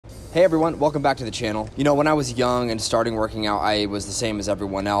Hey everyone, welcome back to the channel. You know, when I was young and starting working out, I was the same as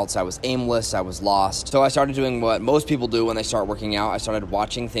everyone else. I was aimless, I was lost. So I started doing what most people do when they start working out. I started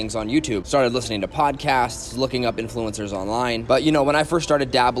watching things on YouTube, started listening to podcasts, looking up influencers online. But you know, when I first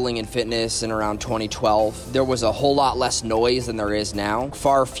started dabbling in fitness in around 2012, there was a whole lot less noise than there is now.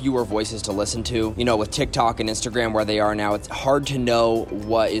 Far fewer voices to listen to. You know, with TikTok and Instagram where they are now, it's hard to know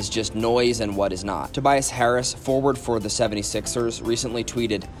what is just noise and what is not. Tobias Harris, forward for the 76ers, recently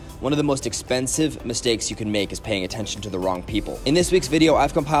tweeted, "One of the most expensive mistakes you can make is paying attention to the wrong people." In this week's video,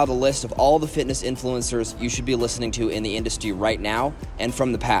 I've compiled a list of all the fitness influencers you should be listening to in the industry right now and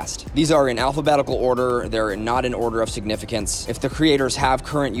from the past. These are in alphabetical order, they're not in order of significance. If the creators have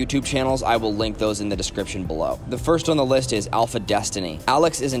current YouTube channels, I will link those in the description below. The first on the list is Alpha Destiny.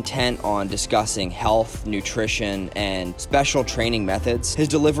 Alex is intent on discussing health, nutrition, and special training methods. His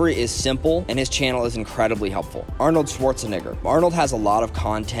delivery is simple, and his channel is incredibly helpful. Arnold Schwarzenegger. Arnold has a lot of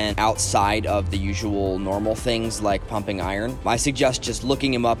content outside of the usual normal things like pumping iron. I suggest just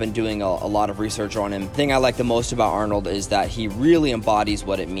looking him up and doing a lot of research on him. The thing I like the most about Arnold is that he really embodies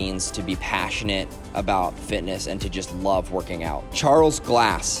what it means to be passionate about fitness and to just love working out. Charles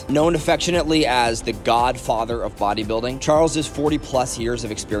Glass, known affectionately as the godfather of bodybuilding, Charles's 40+ years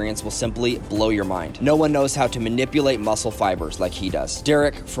of experience will simply blow your mind. No one knows how to manipulate muscle fibers like he does.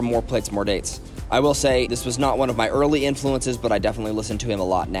 Derek from More Plates, More Dates. I will say this was not one of my early influences, but I definitely listen to him a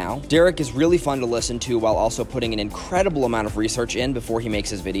lot now. Derek is really fun to listen to while also putting an incredible amount of research in before he makes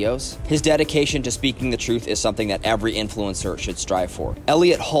his videos. His dedication to speaking the truth is something that every influencer should strive for.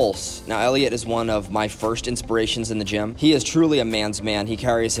 Elliot Hulse. Now, Elliot is one of my first inspirations in the gym. He is truly a man's man. He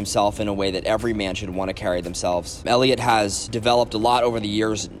carries himself in a way that every man should want to carry themselves. Elliot has developed a lot over the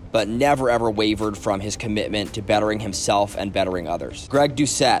years, but never ever wavered from his commitment to bettering himself and bettering others. Greg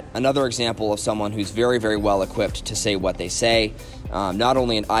Doucette, another example of someone who's very, very well equipped to say what they say. Not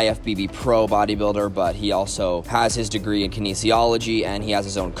only an IFBB pro bodybuilder, but he also has his degree in kinesiology and he has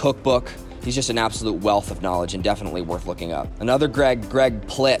his own cookbook. He's just an absolute wealth of knowledge and definitely worth looking up. Another Greg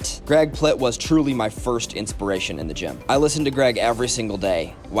Plitt. Greg Plitt was truly my first inspiration in the gym. I listened to Greg every single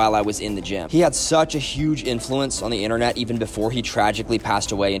day while I was in the gym. He had such a huge influence on the internet even before he tragically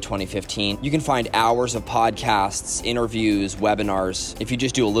passed away in 2015. You can find hours of podcasts, interviews, webinars if you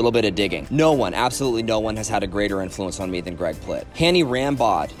just do a little bit of digging. No one, absolutely no one has had a greater influence on me than Greg Plitt. Hanny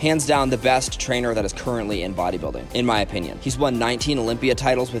Rambod, hands down the best trainer that is currently in bodybuilding, in my opinion. He's won 19 Olympia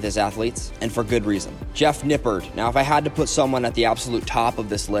titles with his athletes, and for good reason. Jeff Nippard. Now, if I had to put someone at the absolute top of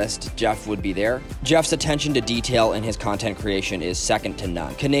this list, Jeff would be there. Jeff's attention to detail in his content creation is second to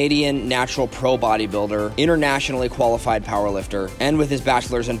none. Canadian natural pro bodybuilder, internationally qualified powerlifter, and with his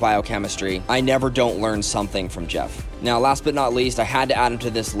bachelor's in biochemistry, I never don't learn something from Jeff. Now, last but not least, I had to add him to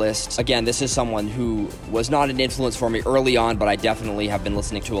this list. Again, this is someone who was not an influence for me early on, but I definitely have been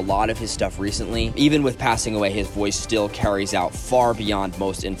listening to a lot of his stuff recently. Even with passing away, his voice still carries out far beyond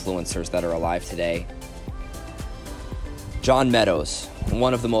most influencers that are alive today. John Meadows,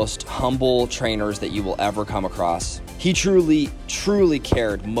 one of the most humble trainers that you will ever come across. He truly, truly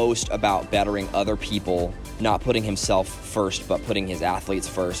cared most about bettering other people, not putting himself first, but putting his athletes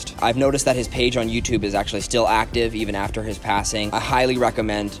first. I've noticed that his page on YouTube is actually still active even after his passing. I highly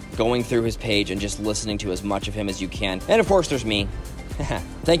recommend going through his page and just listening to as much of him as you can. And of course, there's me.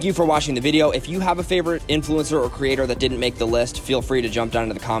 Thank you for watching the video. If you have a favorite influencer or creator that didn't make the list, feel free to jump down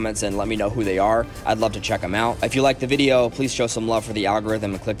into the comments and let me know who they are. I'd love to check them out. If you like the video, please show some love for the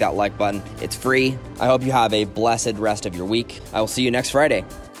algorithm and click that like button. It's free. I hope you have a blessed rest of your week. I will see you next Friday.